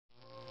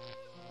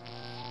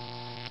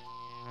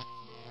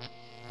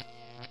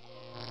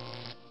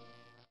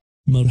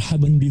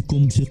مرحبا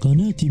بكم في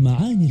قناة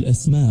معاني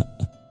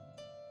الاسماء.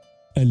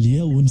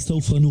 اليوم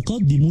سوف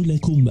نقدم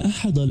لكم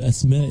أحد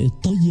الأسماء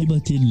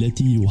الطيبة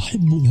التي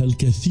يحبها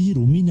الكثير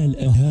من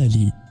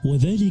الأهالي،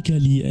 وذلك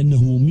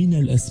لأنه من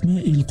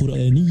الأسماء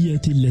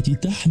القرآنية التي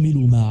تحمل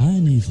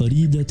معاني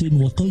فريدة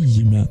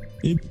وقيمة.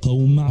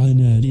 ابقوا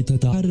معنا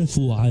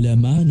لتتعرفوا على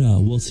معنى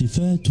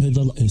وصفات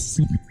هذا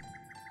الاسم.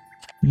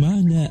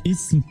 معنى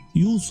اسم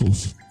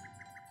يوسف.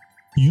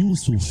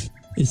 يوسف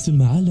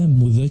اسم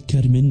علم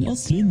مذكر من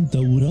أصل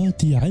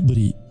توراتي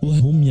عبري،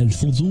 وهم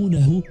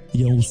يلفظونه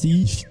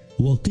يوسيف،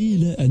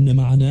 وقيل أن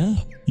معناه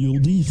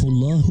يضيف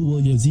الله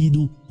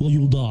ويزيد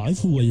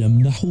ويضاعف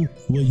ويمنح.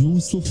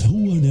 ويوسف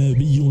هو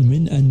نبي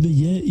من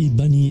أنبياء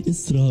بني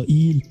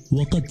إسرائيل،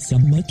 وقد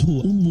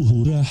سمته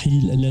أمه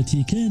راحيل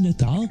التي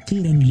كانت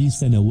عاقرا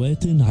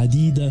لسنوات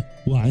عديدة،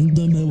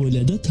 وعندما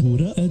ولدته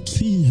رأت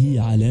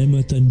فيه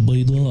علامة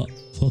بيضاء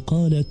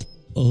فقالت: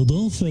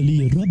 أضاف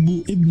لي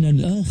الرب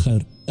ابنا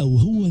آخر، أو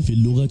هو في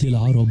اللغة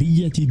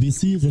العربية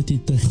بصيغة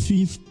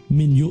التخفيف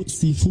من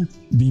يؤسف،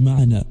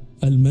 بمعنى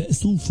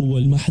المأسوف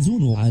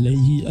والمحزون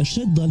عليه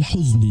أشد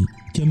الحزن،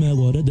 كما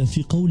ورد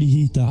في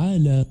قوله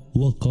تعالى: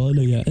 وقال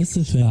يا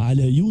أسف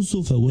على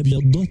يوسف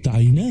وابيضت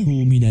عيناه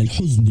من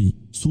الحزن.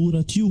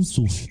 سورة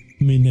يوسف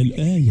من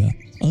الآية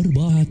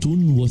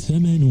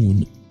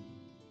 84.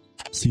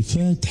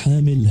 صفات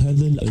حامل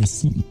هذا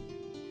الاسم: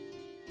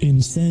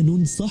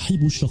 إنسان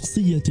صاحب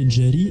شخصية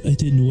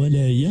جريئة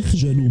ولا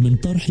يخجل من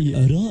طرح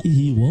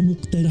آرائه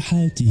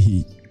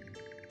ومقترحاته،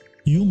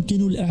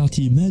 يمكن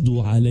الاعتماد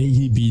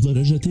عليه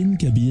بدرجة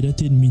كبيرة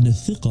من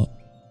الثقة،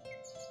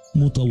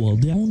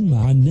 متواضع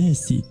مع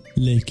الناس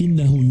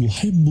لكنه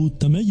يحب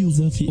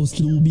التميز في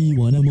أسلوب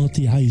ونمط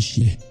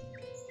عيشه،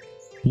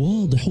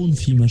 واضح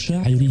في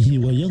مشاعره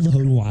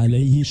ويظهر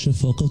عليه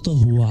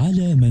شفقته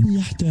على من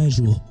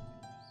يحتاجه،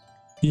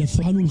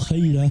 يفعل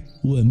الخير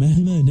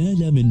ومهما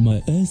نال من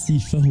مآسي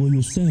فهو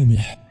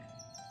يسامح،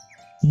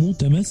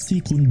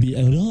 متمسك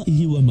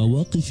بآرائه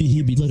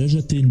ومواقفه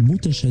بدرجة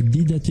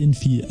متشددة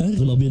في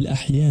أغلب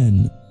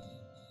الأحيان.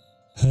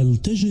 هل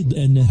تجد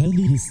أن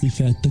هذه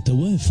الصفات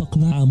تتوافق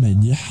مع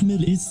من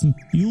يحمل اسم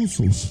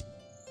يوسف؟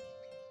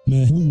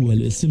 ما هو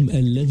الاسم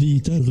الذي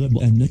ترغب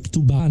أن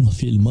نكتب عنه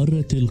في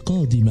المرة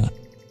القادمة؟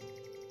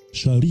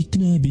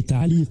 شاركنا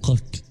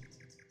بتعليقك.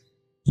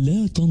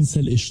 لا تنسى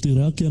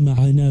الاشتراك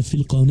معنا في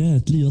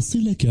القناة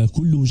ليصلك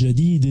كل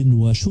جديد،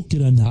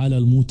 وشكرا على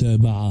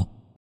المتابعة.